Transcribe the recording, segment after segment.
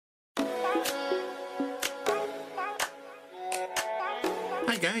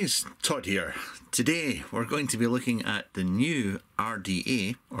Hi guys, Todd here. Today we're going to be looking at the new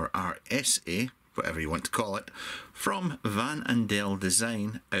RDA or RSA, whatever you want to call it, from Van & Del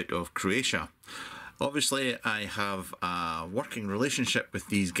Design out of Croatia. Obviously I have a working relationship with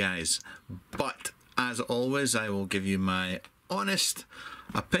these guys, but as always I will give you my honest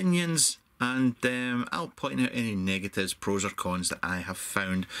opinions and I'll point out any negatives, pros or cons that I have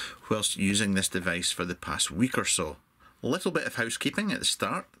found whilst using this device for the past week or so. A little bit of housekeeping at the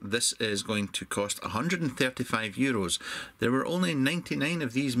start. This is going to cost €135. There were only 99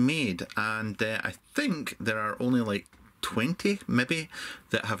 of these made, and I think there are only like 20 maybe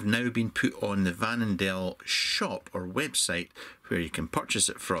that have now been put on the Van & Del shop or website where you can purchase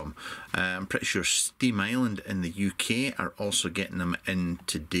it from. I'm pretty sure Steam Island in the UK are also getting them in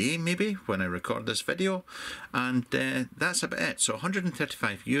today maybe when I record this video, and that's about it. So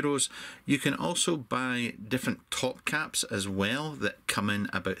 €135. You can also buy different top caps as well that come in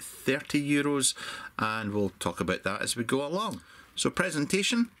about €30, and we'll talk about that as we go along. So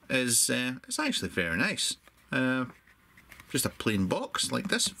presentation is it's actually very nice. Just a plain box like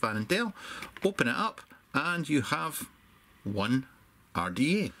this, Van & Del. Open it up and you have one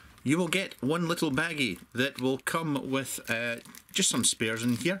RDA. You will get one little baggie that will come with just some spares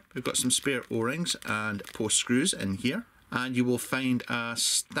in here. We've got some spare O-rings and post screws in here. And you will find a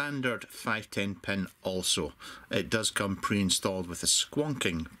standard 510 pin also. It does come pre-installed with a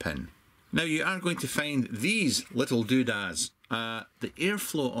squonking pin. Now you are going to find these little doodads. The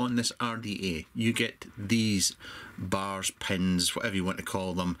airflow on this RDA, you get these bars, pins, whatever you want to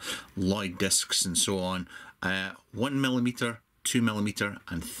call them, Lloyd discs and so on, 1mm, 2mm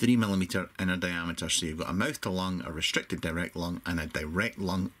and 3mm inner diameter. So you've got a mouth to lung, a restricted direct lung and a direct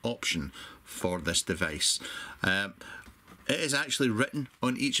lung option for this device. It is actually written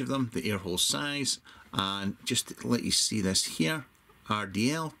on each of them, the air hole size, and just to let you see this here,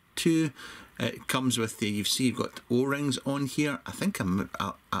 RDL2. It comes with the, you've got O-rings on here. I think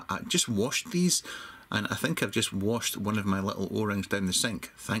I just washed these, and I think I've just washed one of my little O-rings down the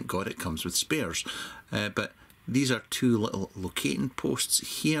sink. Thank God it comes with spares. But these are two little locating posts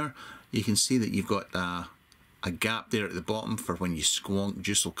here. You can see that you've got a gap there at the bottom for when you squonk,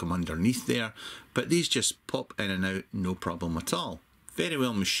 juice will come underneath there. But these just pop in and out, no problem at all. Very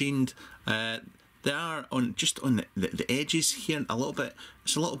well machined. They are on just on the edges here a little bit.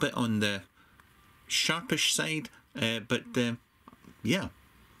 It's a little bit on the sharpish side, but yeah,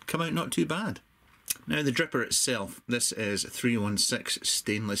 come out not too bad. Now the dripper itself, this is 316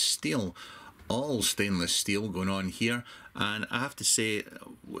 stainless steel, all stainless steel going on here, and I have to say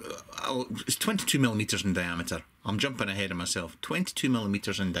it's 22mm in diameter. I'm jumping ahead of myself.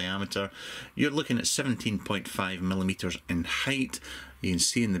 22mm in diameter. You're looking at 17.5mm in height. You can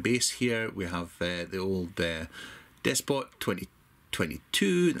see in the base here we have the old Despot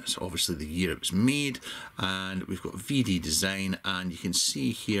 2022, that's obviously the year it was made, and we've got VD design, and you can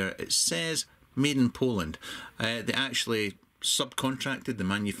see here it says made in Poland. They actually subcontracted the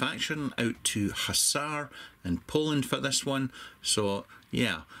manufacturing out to Hasar in Poland for this one, so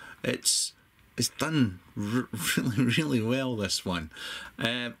yeah, it's done really well, this one.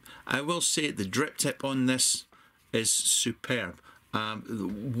 I will say the drip tip on this is superb.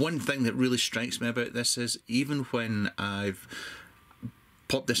 One thing that really strikes me about this is even when I've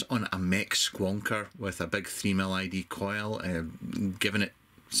popped this on a mech squonker with a big 3mm ID coil, giving it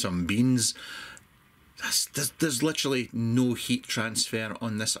some beans, there's literally no heat transfer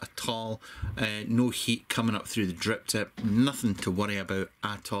on this at all, no heat coming up through the drip tip, nothing to worry about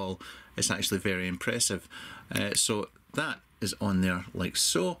at all. It's actually very impressive. So that is on there like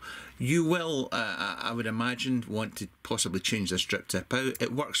so. You will, I would imagine, want to possibly change this drip tip out.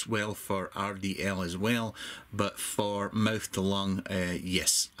 It works well for RDL as well, but for mouth to lung,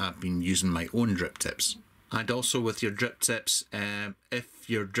 yes, I've been using my own drip tips. And also with your drip tips, if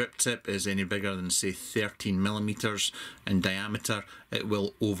your drip tip is any bigger than say 13mm in diameter, it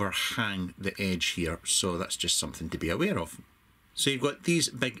will overhang the edge here, so that's just something to be aware of. So you've got these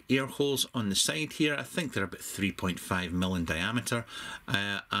big air holes on the side here. I think they're about 3.5mm in diameter,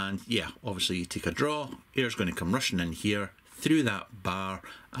 and yeah, obviously you take a draw, air's going to come rushing in here through that bar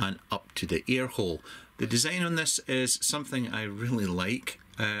and up to the air hole. The design on this is something I really like.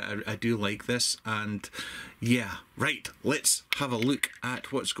 I do like this, and yeah, right, let's have a look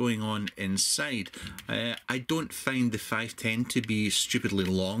at what's going on inside. I don't find the 510 to be stupidly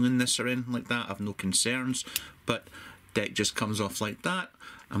long in this or anything like that. I've no concerns, but deck just comes off like that.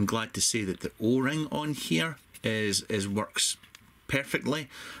 I'm glad to say that the O-ring on here works perfectly.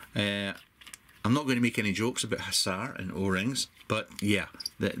 I'm not going to make any jokes about Hasar and O-rings, but yeah,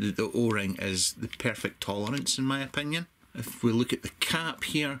 the O-ring is the perfect tolerance in my opinion. if we look at the cap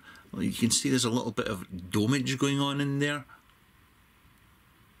here, well, you can see there's a little bit of domage going on in there.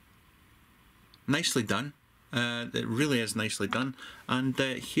 Nicely done. It really is nicely done. And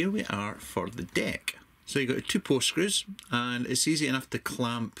here we are for the deck. So you've got 2 post screws, and it's easy enough to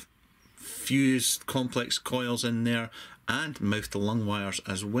clamp fused complex coils in there and mouth to lung wires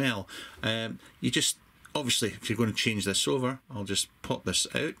as well. You just, obviously, if you're going to change this over, I'll just pop this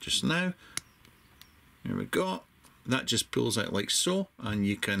out just now. Here we go. That just pulls out like so, and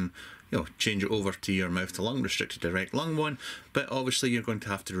you can, you know, change it over to your mouth to lung, restricted direct lung one. But obviously you're going to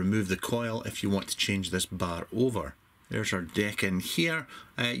have to remove the coil if you want to change this bar over. There's our deck in here.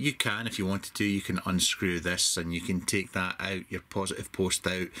 You can, if you wanted to, you can unscrew this and you can take that out, your positive post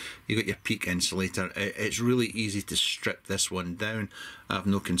out. You got your peak insulator. It's really easy to strip this one down. I have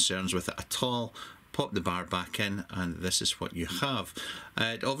no concerns with it at all. Pop the bar back in, and this is what you have.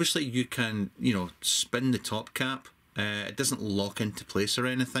 Obviously you can, you know, spin the top cap. It doesn't lock into place or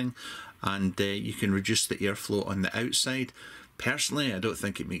anything, and you can reduce the airflow on the outside. Personally, I don't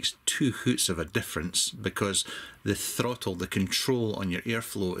think it makes 2 hoots of a difference, because the throttle, the control on your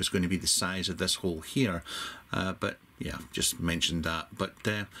airflow is going to be the size of this hole here. But yeah, just mentioned that. But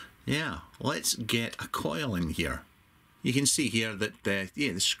yeah, let's get a coil in here. You can see here that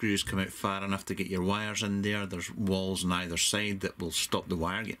yeah, the screws come out far enough to get your wires in there. There's walls on either side that will stop the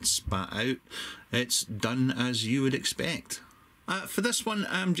wire getting spat out. It's done as you would expect. For this one,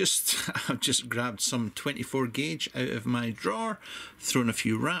 I've just grabbed some 24 gauge out of my drawer, thrown a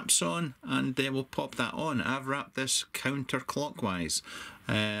few wraps on, and we'll pop that on. I've wrapped this counterclockwise,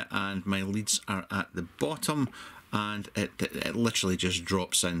 and my leads are at the bottom, and it literally just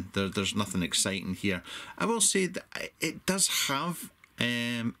drops in. There's nothing exciting here. I will say that it does have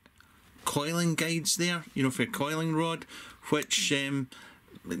coiling guides there, you know, for your coiling rod, which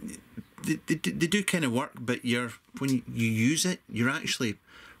they do kind of work, but when you use it, you're actually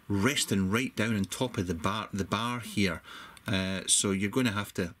resting right down on top of the bar here. So you're going to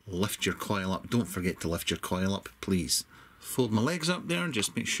have to lift your coil up. Don't forget to lift your coil up, please. Fold my legs up there and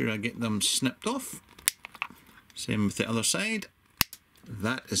just make sure I get them snipped off. Same with the other side.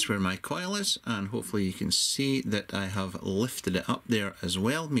 That is where my coil is, and hopefully you can see that I have lifted it up there as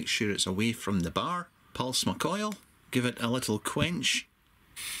well. Make sure it's away from the bar. Pulse my coil, give it a little quench.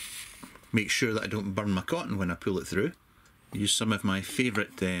 Make sure that I don't burn my cotton when I pull it through. Use some of my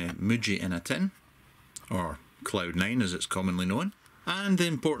favourite Muji in a tin, or Cloud9 as it's commonly known. And the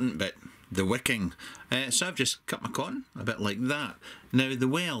important bit, the wicking. So I've just cut my cotton, a bit like that. Now the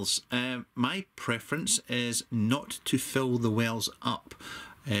wells, my preference is not to fill the wells up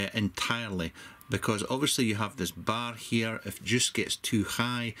entirely, because obviously you have this bar here. If juice gets too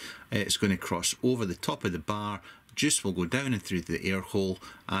high, it's going to cross over the top of the bar. Juice will go down and through the air hole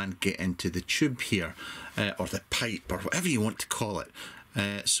and get into the tube here, or the pipe, or whatever you want to call it.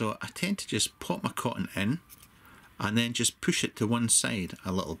 So I tend to just pop my cotton in and then just push it to one side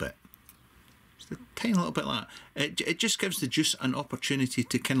a little bit. Just a tiny little bit like that. It just gives the juice an opportunity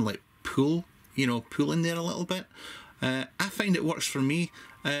to kind of like pull, you know, pull in there a little bit. I find it works for me.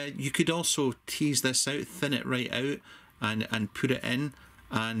 You could also tease this out, thin it right out, and put it in.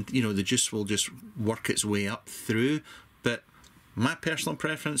 And, you know, the juice will just work its way up through. But my personal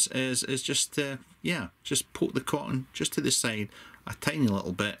preference is just, yeah, just poke the cotton just to the side a tiny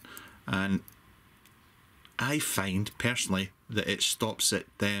little bit. And I find, personally, that it stops it,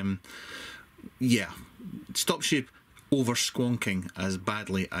 yeah, it stops you over squonking as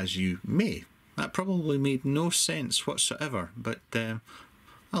badly as you may. That probably made no sense whatsoever, but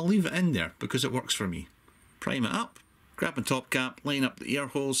I'll leave it in there because it works for me. Prime it up. Grab my top cap, line up the air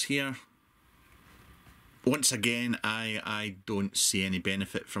holes here. Once again, I don't see any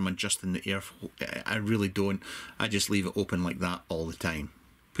benefit from adjusting the air. I really don't. I just leave it open like that all the time.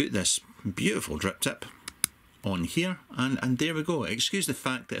 Put this beautiful drip tip on here, and there we go. Excuse the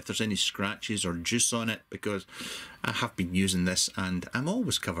fact that if there's any scratches or juice on it, because I have been using this and I'm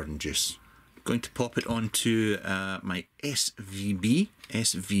always covered in juice. Going to pop it onto my SVB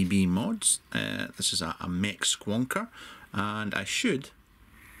mods. This is a mech squonker, and I should.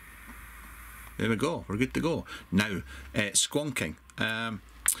 There we go. We're good to go. Now, squonking.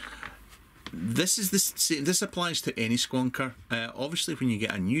 This applies to any squonker. Obviously, when you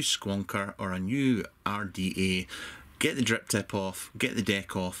get a new squonker or a new RDA, get the drip tip off, get the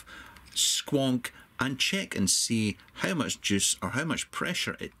deck off, squonk, and check and see how much juice or how much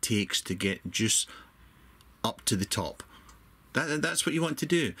pressure it takes to get juice up to the top. That's what you want to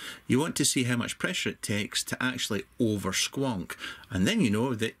do. You want to see how much pressure it takes to actually over squonk, and then you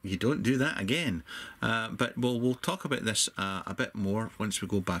know that you don't do that again. But we'll talk about this a bit more once we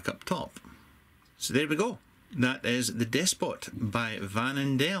go back up top. So there we go. That is the Despot by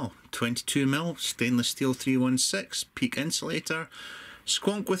Van & Del, 22mm stainless steel 316, peak insulator.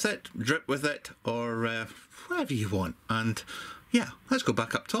 Squonk with it, drip with it, or whatever you want. And yeah, let's go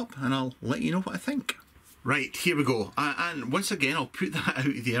back up top and I'll let you know what I think. Right, here we go. And once again, I'll put that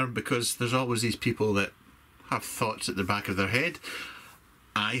out there because there's always these people that have thoughts at the back of their head.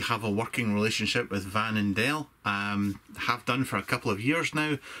 I have a working relationship with Van & Del, have done for a couple of years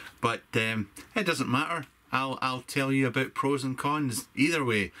now, but it doesn't matter. I'll tell you about pros and cons either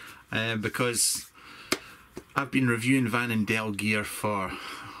way, because I've been reviewing Van & Del gear for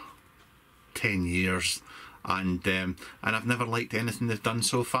 10 years, and I've never liked anything they've done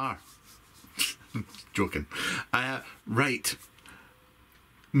so far. Joking. Right.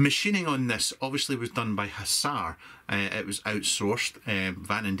 Machining on this obviously was done by Hussar. It was outsourced.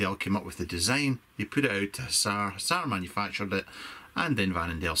 Van & Del came up with the design. They put it out to Hussar. Hussar manufactured it, and then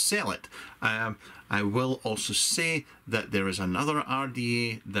Van & Del sell it. I will also say that there is another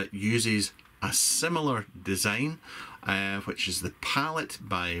RDA that uses a similar design, which is the Palette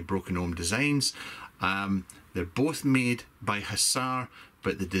by Broken Home Designs. They're both made by Hussar,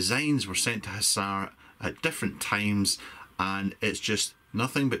 but the designs were sent to Hussar at different times, and it's just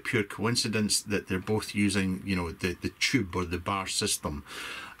nothing but pure coincidence that they're both using, you know, the tube or the bar system.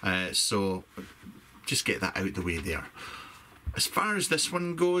 So just get that out the way there. As far as this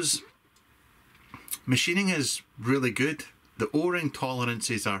one goes, machining is really good. The O-ring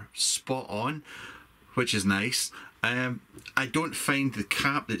tolerances are spot on, which is nice. I don't find the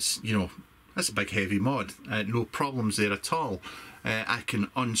cap that's, you know, that's a big heavy mod. No problems there at all. I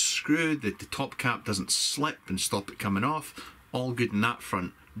can unscrew, the top cap doesn't slip and stop it coming off. All good in that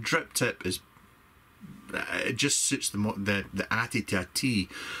front. Drip tip is, it just suits the Atty to a T.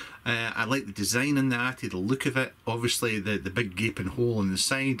 I like the design in the Atty, the look of it. Obviously the big gaping hole in the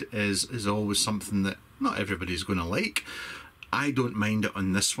side is always something that not everybody's going to like. I don't mind it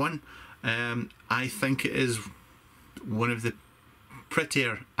on this one. I think it is one of the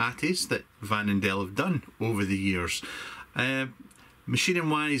prettier Atties that Van & Del have done over the years. Machining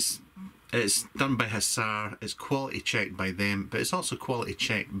wise, it's done by Hussar, it's quality checked by them, but it's also quality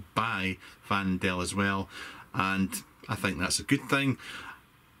checked by Van & Del as well, and I think that's a good thing.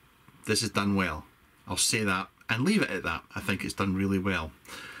 This is done well. I'll say that and leave it at that. I think it's done really well.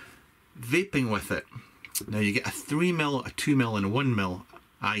 Vaping with it. Now you get a 3mm, a 2mm and a 1mm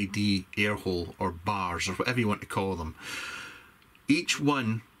ID air hole or bars or whatever you want to call them. Each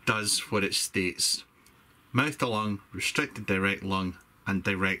one does what it states. Mouth to lung, restricted direct lung and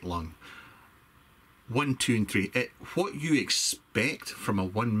direct lung. 1, 2 and 3. What you expect from a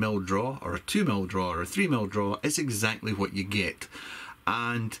 1mm draw or a 2mm draw or a 3mm draw is exactly what you get.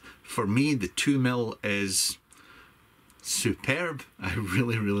 And for me, the 2mm is superb. I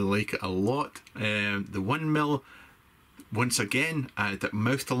really like it a lot. The 1mm, once again, the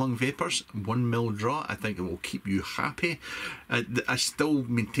mouth to lung vapors, 1mm draw, I think it will keep you happy. I still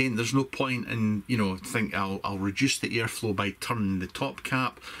maintain there's no point in, you know, think I'll reduce the airflow by turning the top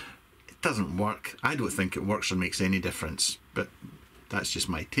cap. It doesn't work. I don't think it works or makes any difference, but that's just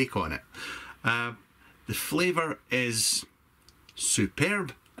my take on it. The flavour is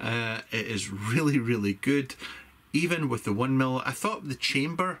superb. It is really good. Even with the 1mm, I thought the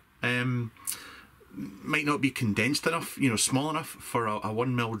chamber might not be condensed enough, you know, small enough for a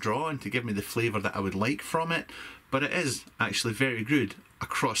 1mm draw and to give me the flavour that I would like from it, but it is actually very good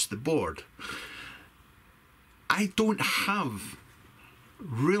across the board. I don't have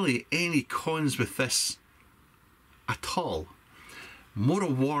really any cons with this at all. More a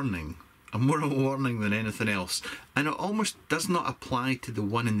warning than anything else, and it almost does not apply to the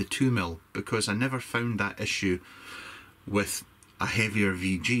 1 and the 2mm because I never found that issue with a heavier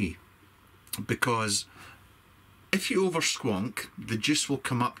VG, because if you over squonk, the juice will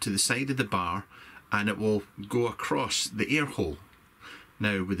come up to the side of the bar and it will go across the air hole.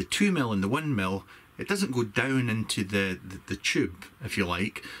 Now with the 2mm and the 1mm, it doesn't go down into the tube, if you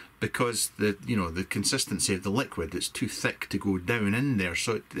like, because the consistency of the liquid, it's too thick to go down in there,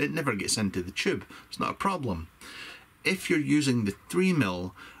 so it never gets into the tube. It's not a problem. If you're using the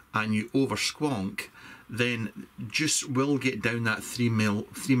 3mm and you over squonk, then juice will get down that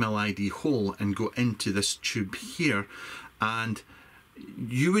 3mm ID hole and go into this tube here, and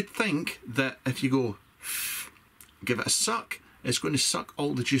you would think that if you go give it a suck, it's going to suck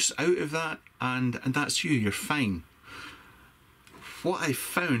all the juice out of that, and that's you're fine. What I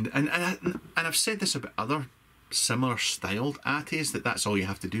found, and I've said this about other similar styled Atties, that's all you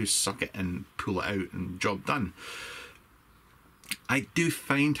have to do is suck it and pull it out and job done. I do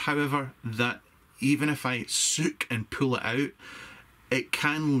find, however, that even if I soak and pull it out, it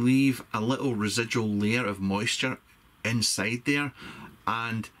can leave a little residual layer of moisture inside there,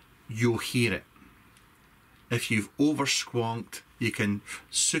 and you'll hear it. If you've over squonked, you can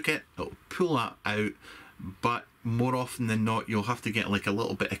soak it, it'll pull that out, but more often than not you'll have to get like a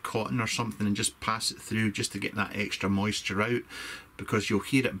little bit of cotton or something and just pass it through just to get that extra moisture out, because you'll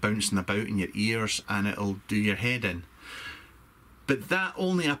hear it bouncing about in your ears and it'll do your head in. But that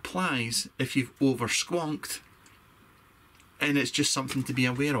only applies if you've over squonked, and it's just something to be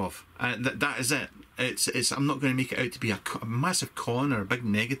aware of. That is it. I'm not going to make it out to be a massive con or a big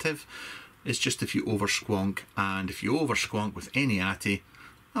negative. It's just if you over squonk, and if you over squonk with any atty,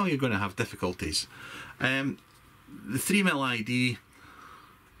 oh, you're going to have difficulties. The 3mm ID,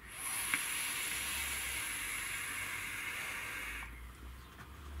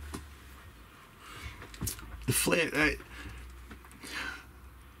 the flare,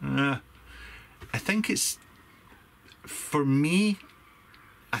 I think it's, for me,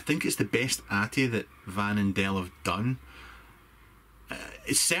 I think it's the best atty that Van & Del have done.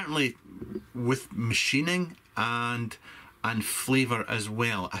 It's certainly with machining and flavour as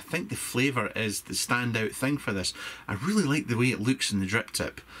well. I think the flavour is the standout thing for this. I really like the way it looks in the drip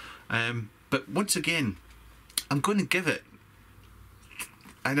tip. But once again, I'm going to give it,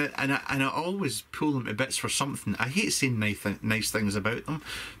 and I always pull them to bits for something. I hate saying nice things about them,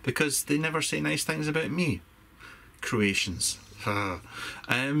 because they never say nice things about me. Croatians.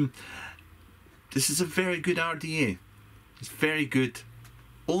 This is a very good RDA. It's very good.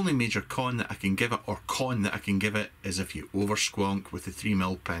 Only major con that I can give it, or con that I can give it, is if you over squonk with the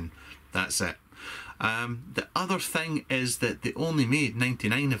 3mm pin. That's it. The other thing is that they only made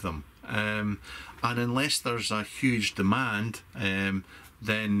 99 of them, and unless there's a huge demand,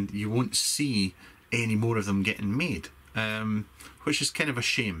 then you won't see any more of them getting made, which is kind of a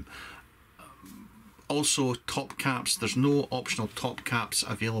shame. Also, top caps, there's no optional top caps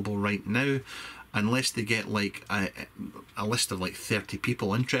available right now, unless they get like a list of like 30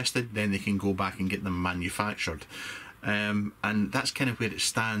 people interested, then they can go back and get them manufactured. And that's kind of where it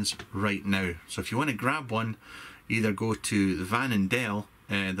stands right now. So if you want to grab one, either go to the Van & Del,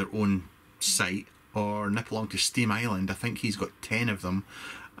 their own site, or nip along to Steam Island. I think he's got 10 of them,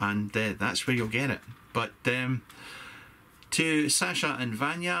 and that's where you'll get it. But to Sasha and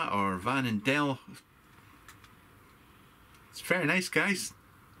Vanya, or Van & Del, it's very nice, guys.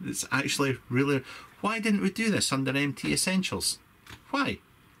 It's actually really... Why didn't we do this under MT Essentials? Why?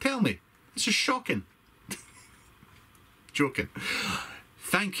 Tell me. This is shocking. Joking.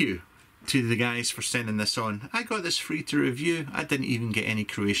 Thank you to the guys for sending this on. I got this free to review. I didn't even get any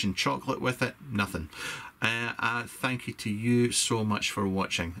Croatian chocolate with it. Nothing. Thank you to you so much for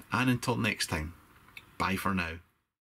watching. And until next time, bye for now.